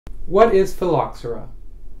What is Phylloxera?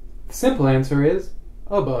 The simple answer is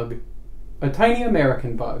a bug. A tiny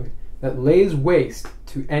American bug that lays waste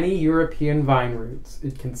to any European vine roots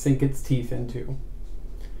it can sink its teeth into.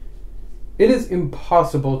 It is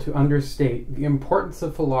impossible to understate the importance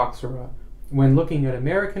of Phylloxera when looking at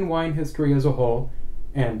American wine history as a whole,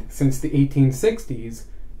 and since the 1860s,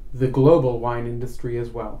 the global wine industry as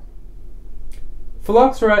well.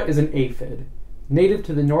 Phylloxera is an aphid, native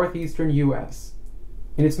to the northeastern US.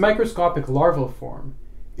 In its microscopic larval form,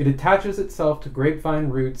 it attaches itself to grapevine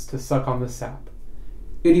roots to suck on the sap.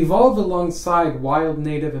 It evolved alongside wild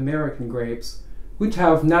native American grapes, which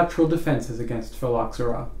have natural defenses against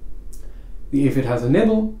Phylloxera. The aphid has a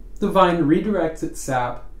nibble, the vine redirects its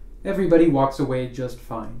sap, everybody walks away just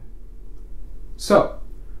fine. So,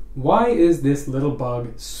 why is this little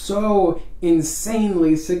bug so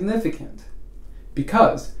insanely significant?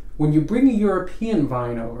 Because when you bring a European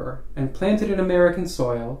vine over and plant it in American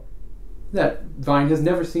soil, that vine has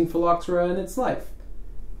never seen Phylloxera in its life.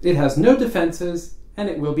 It has no defenses, and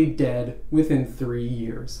it will be dead within 3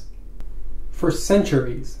 years. For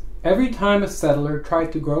centuries, every time a settler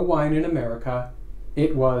tried to grow wine in America,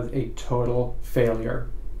 it was a total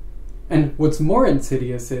failure. And what's more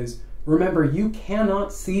insidious is, remember, you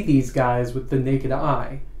cannot see these guys with the naked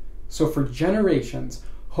eye. So for generations,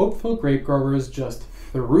 hopeful grape growers just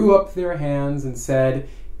threw up their hands and said,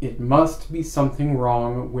 it must be something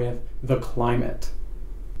wrong with the climate.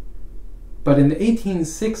 But in the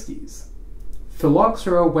 1860s,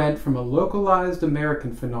 Phylloxera went from a localized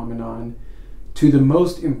American phenomenon to the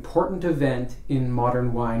most important event in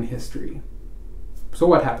modern wine history. So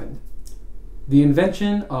what happened? The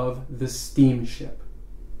invention of the steamship.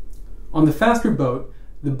 On the faster boat,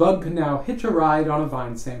 the bug could now hitch a ride on a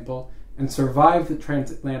vine sample and survive the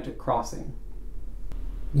transatlantic crossing.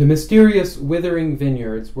 The mysterious withering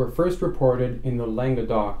vineyards were first reported in the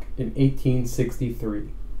Languedoc in 1863.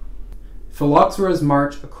 Phylloxera's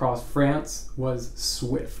march across France was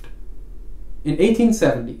swift. In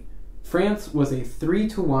 1870, France was a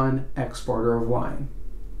 3-to-1 exporter of wine.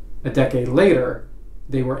 A decade later,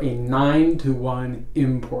 they were a 9-to-1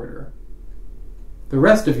 importer. The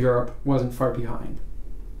rest of Europe wasn't far behind.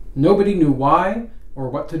 Nobody knew why or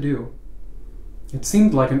what to do. It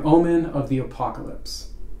seemed like an omen of the apocalypse.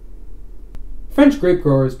 French grape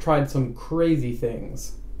growers tried some crazy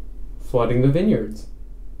things. Flooding the vineyards.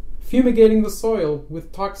 Fumigating the soil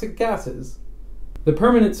with toxic gases. The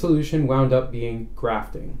permanent solution wound up being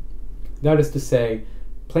grafting. That is to say,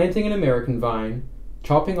 planting an American vine,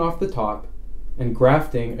 chopping off the top, and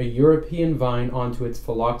grafting a European vine onto its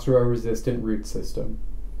Phylloxera-resistant root system.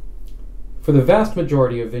 For the vast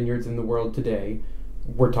majority of vineyards in the world today,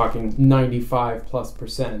 we're talking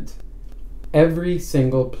 95+%, every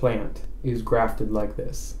single plant is grafted like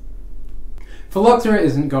this. Phylloxera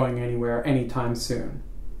isn't going anywhere anytime soon.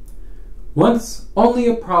 Once only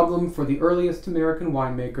a problem for the earliest American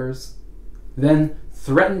winemakers, then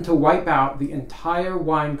threatened to wipe out the entire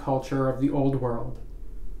wine culture of the Old World,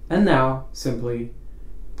 and now simply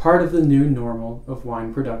part of the new normal of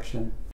wine production.